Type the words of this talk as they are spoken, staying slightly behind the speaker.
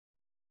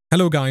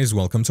Hello guys,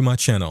 welcome to my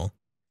channel.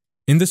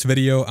 In this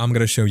video, I'm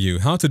gonna show you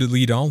how to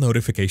delete all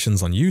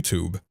notifications on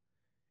YouTube.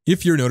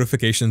 If your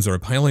notifications are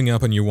piling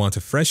up and you want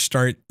a fresh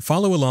start,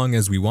 follow along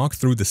as we walk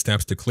through the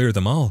steps to clear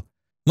them all.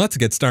 Let's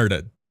get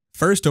started.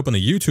 First, open the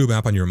YouTube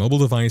app on your mobile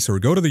device or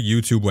go to the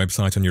YouTube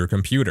website on your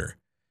computer.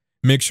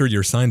 Make sure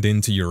you're signed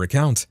in to your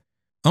account.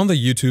 On the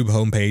YouTube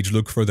homepage,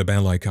 look for the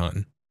bell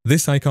icon.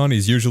 This icon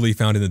is usually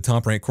found in the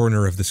top right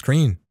corner of the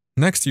screen,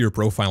 next to your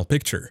profile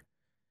picture.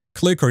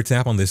 Click or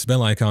tap on this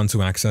bell icon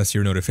to access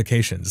your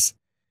notifications.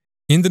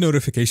 In the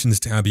Notifications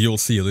tab, you'll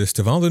see a list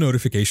of all the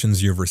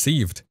notifications you've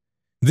received.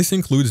 This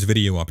includes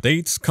video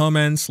updates,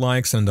 comments,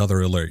 likes, and other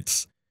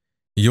alerts.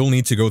 You'll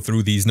need to go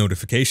through these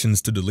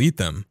notifications to delete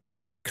them.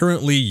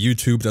 Currently,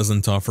 YouTube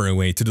doesn't offer a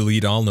way to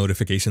delete all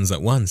notifications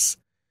at once.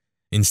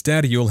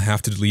 Instead, you'll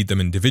have to delete them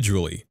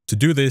individually. To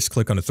do this,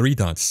 click on the three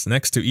dots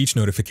next to each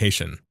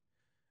notification.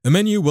 A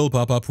menu will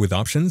pop up with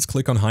options.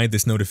 Click on Hide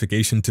this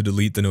notification to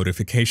delete the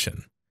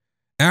notification.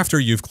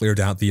 After you've cleared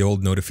out the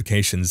old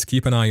notifications,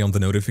 keep an eye on the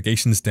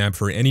Notifications tab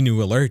for any new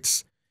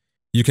alerts.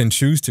 You can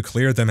choose to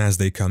clear them as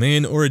they come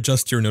in or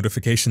adjust your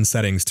notification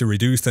settings to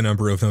reduce the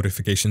number of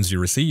notifications you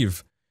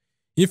receive.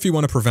 If you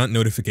want to prevent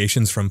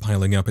notifications from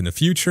piling up in the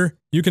future,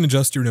 you can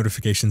adjust your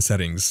notification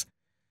settings.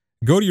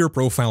 Go to your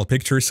profile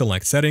picture,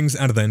 select Settings,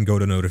 and then go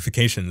to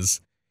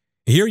Notifications.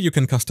 Here you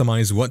can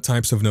customize what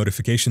types of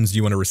notifications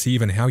you want to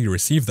receive and how you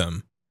receive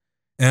them.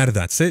 And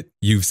that's it,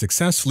 you've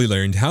successfully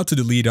learned how to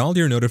delete all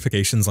your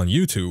notifications on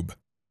YouTube.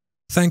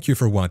 Thank you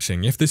for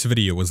watching. If this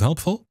video was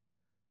helpful,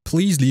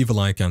 please leave a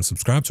like and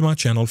subscribe to my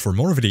channel for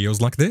more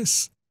videos like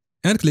this.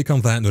 And click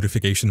on that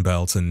notification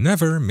bell to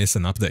never miss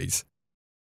an update.